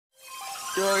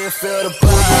Do you feel the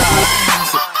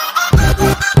vibes?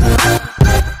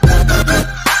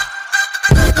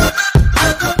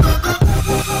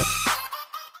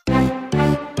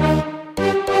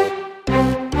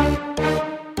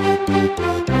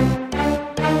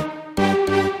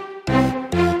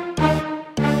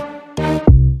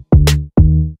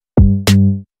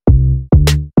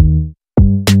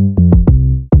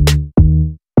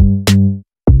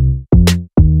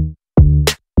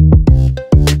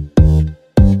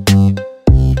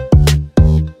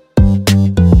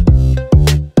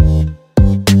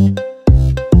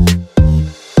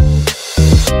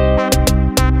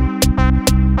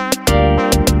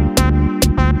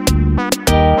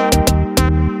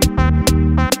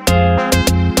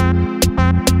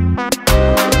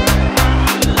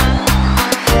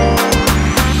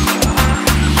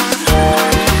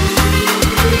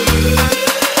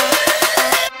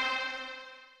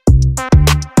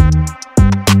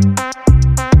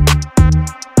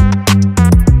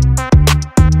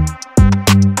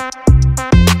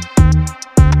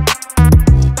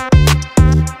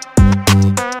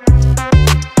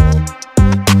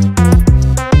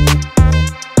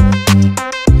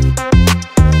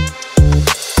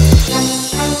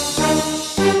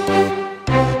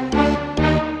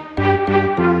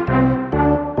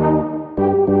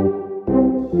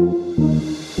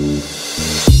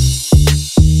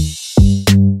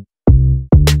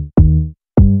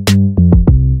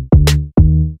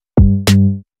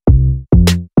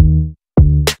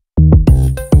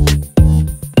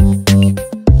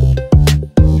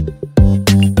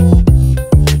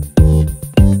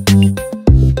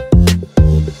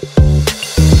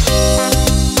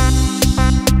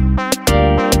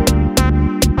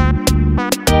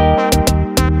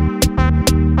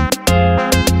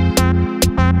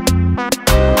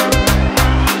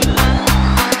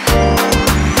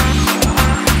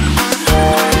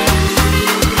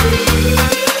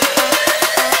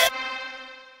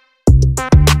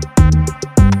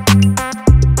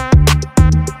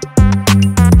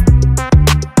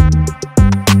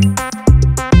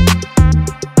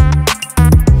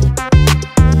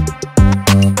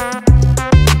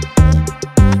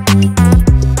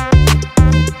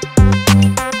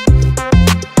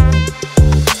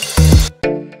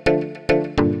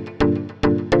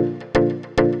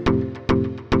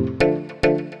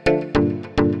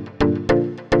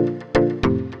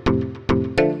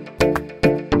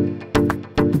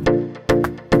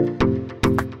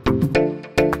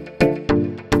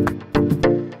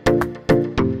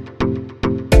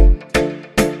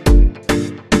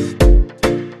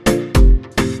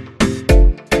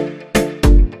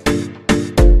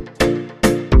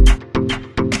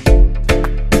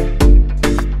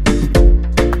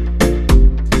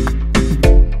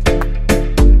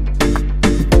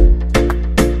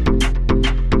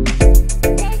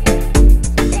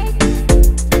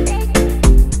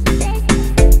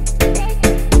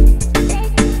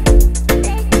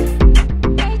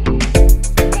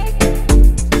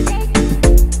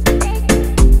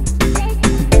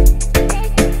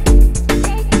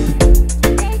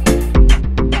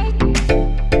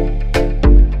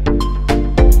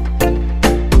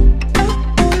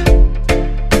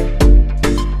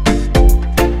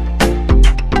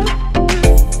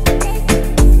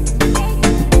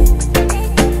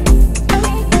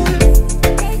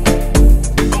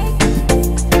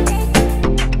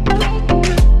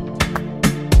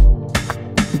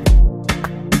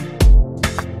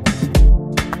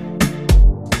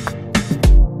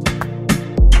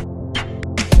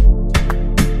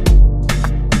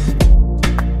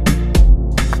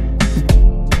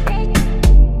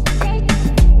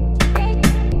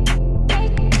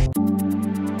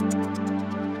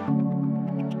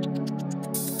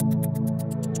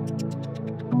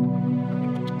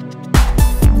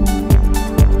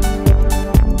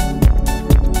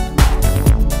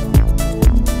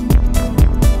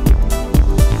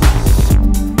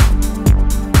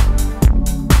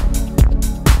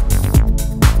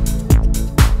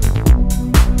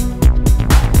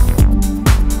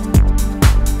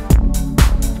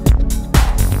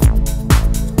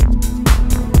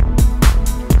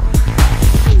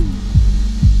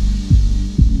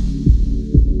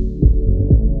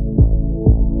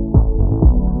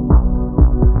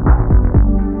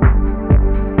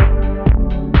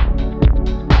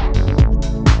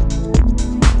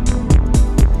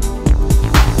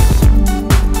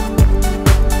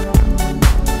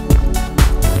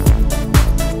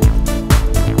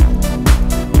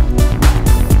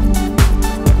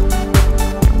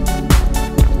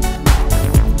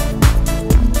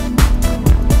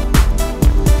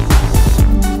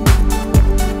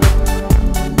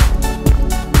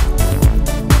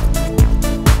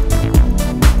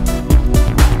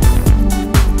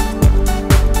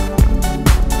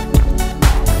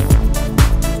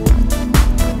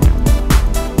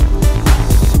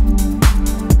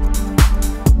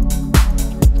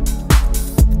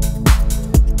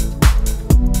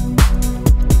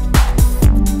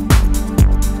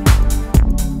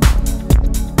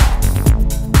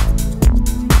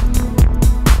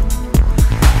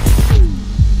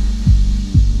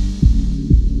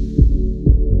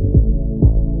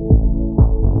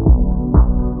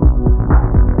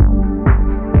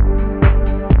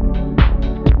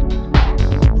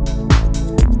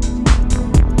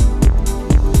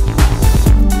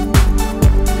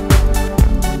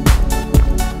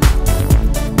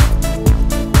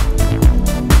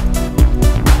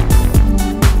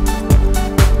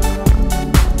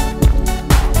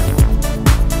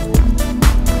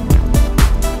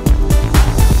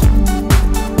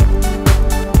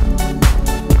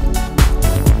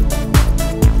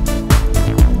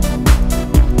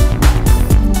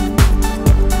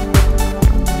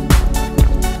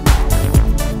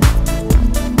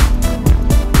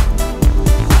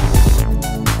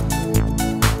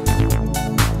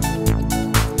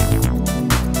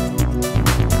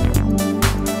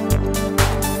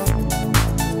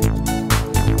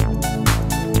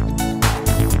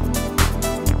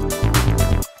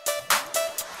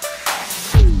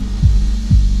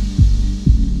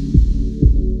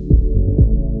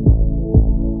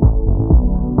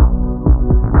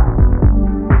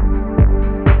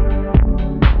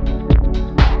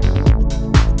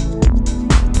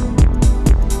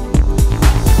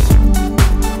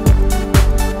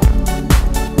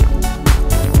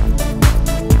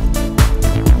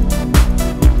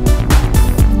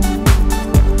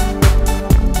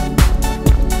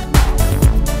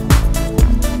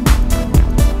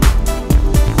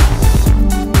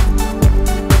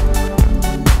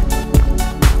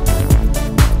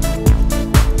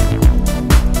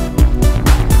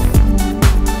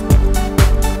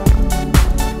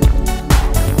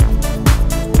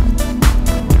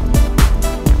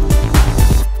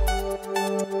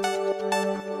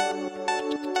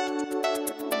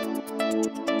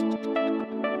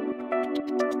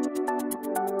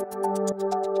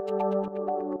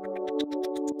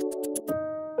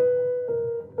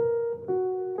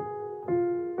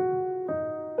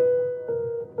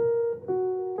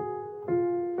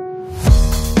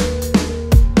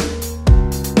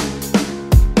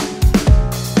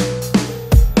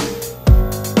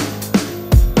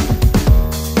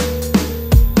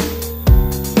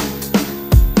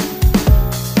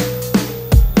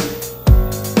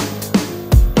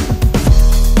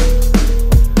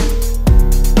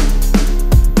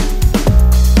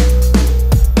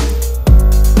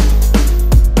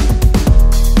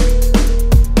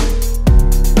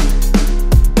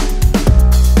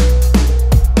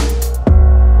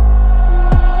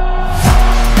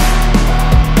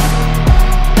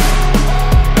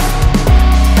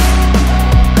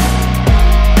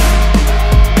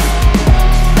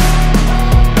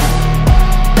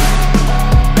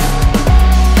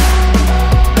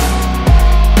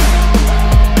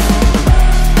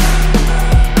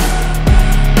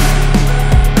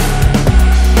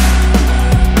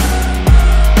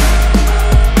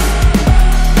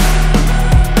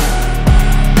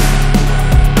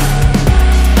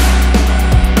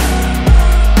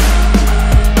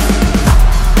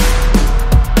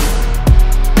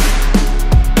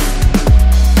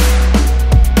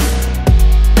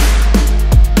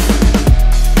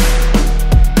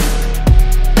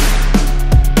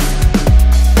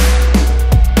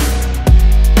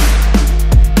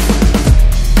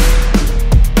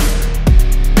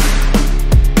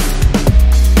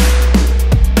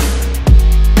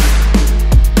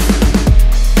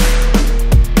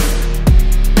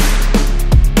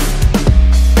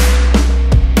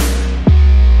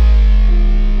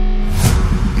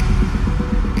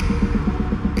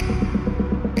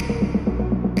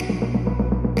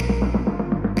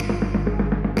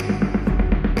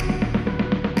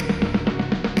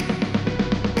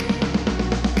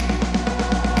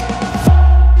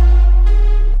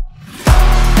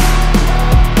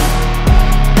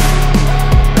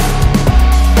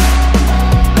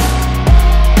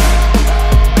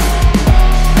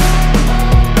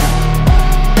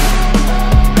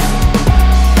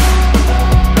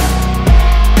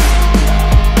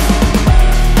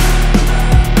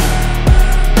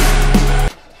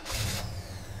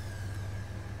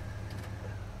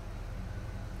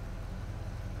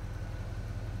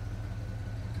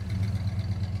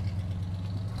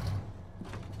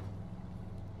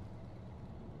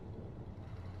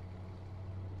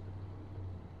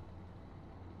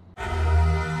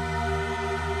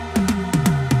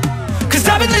 Cause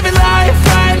I've been living life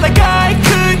right, like I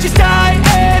could just die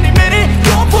any minute.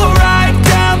 Going for a ride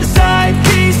down the side,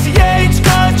 PCH,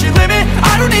 country limit.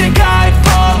 I don't need a guide,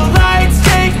 follow lights,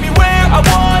 take me where I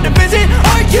wanna visit.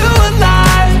 Are you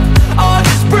alive? Or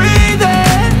just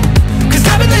breathing? Cause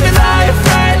I've been living life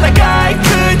right, like I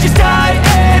could just die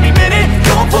any minute.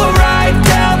 Going for a ride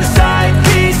down the side,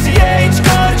 PCH,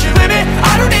 country limit.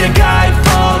 I don't need a guide,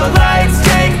 follow lights,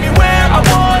 take me where I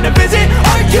wanna visit.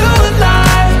 Are you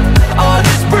alive? Or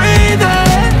just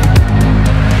breathing?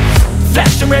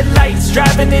 Flashing red lights,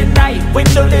 driving at night,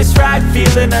 windowless ride,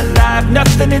 feeling alive.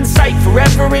 Nothing in sight,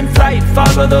 forever in flight.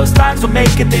 Follow those lines, we'll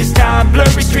make it this time.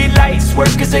 Blurry street lights,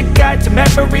 work as a guide to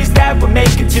memories that we're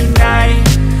making tonight.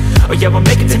 Oh yeah, we'll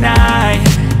make it tonight.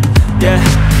 Yeah.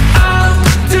 I'll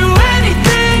do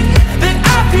anything that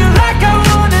I feel like I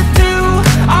wanna do.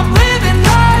 I'm living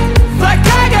life like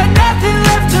I got nothing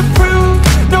left to prove.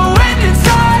 No end in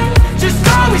sight, just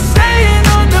always staying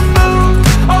on the move.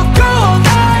 I'll go all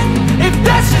night if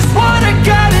that's just what I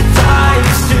gotta do.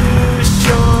 Life's too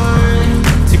short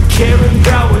to care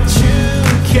about what you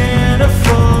can't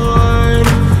afford.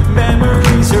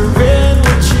 Memories are in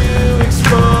what you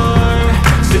explore,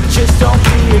 so just don't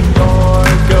be ignored.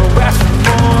 Go ask for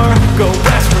more, go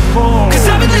ask for more. Cause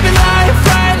I've been living life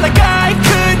right, like I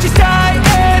could just die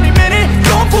any minute.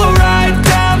 Going for a ride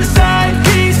down the side,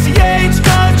 PCH,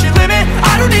 country limit.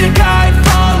 I don't need a guide,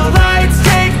 follow lights,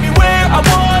 take me where I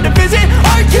wanna visit.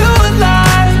 Are you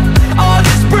alive? Or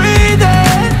just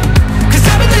breathing? Cause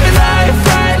I've been living life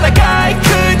right, like I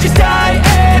could just die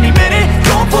any minute.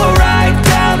 Going for a ride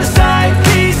down the side,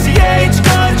 PCH,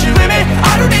 country limit.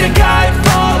 I don't need a guide,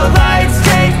 follow lights,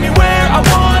 take me where I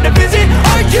wanna visit.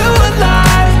 Are you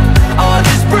alive? Or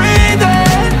just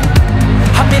breathing?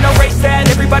 I'm in a race that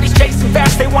everybody's chasing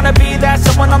fast. They wanna be that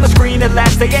someone on the screen at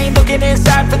last. They ain't looking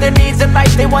inside for their needs in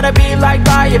life. They wanna be liked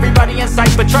by everybody in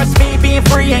sight. But trust me, being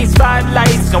free ain't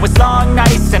spotlights. No, it's long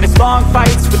nights and it's long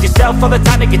fights with yourself all the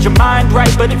time to get your mind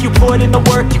right. But if you put in the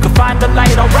work, you can find the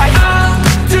light, alright.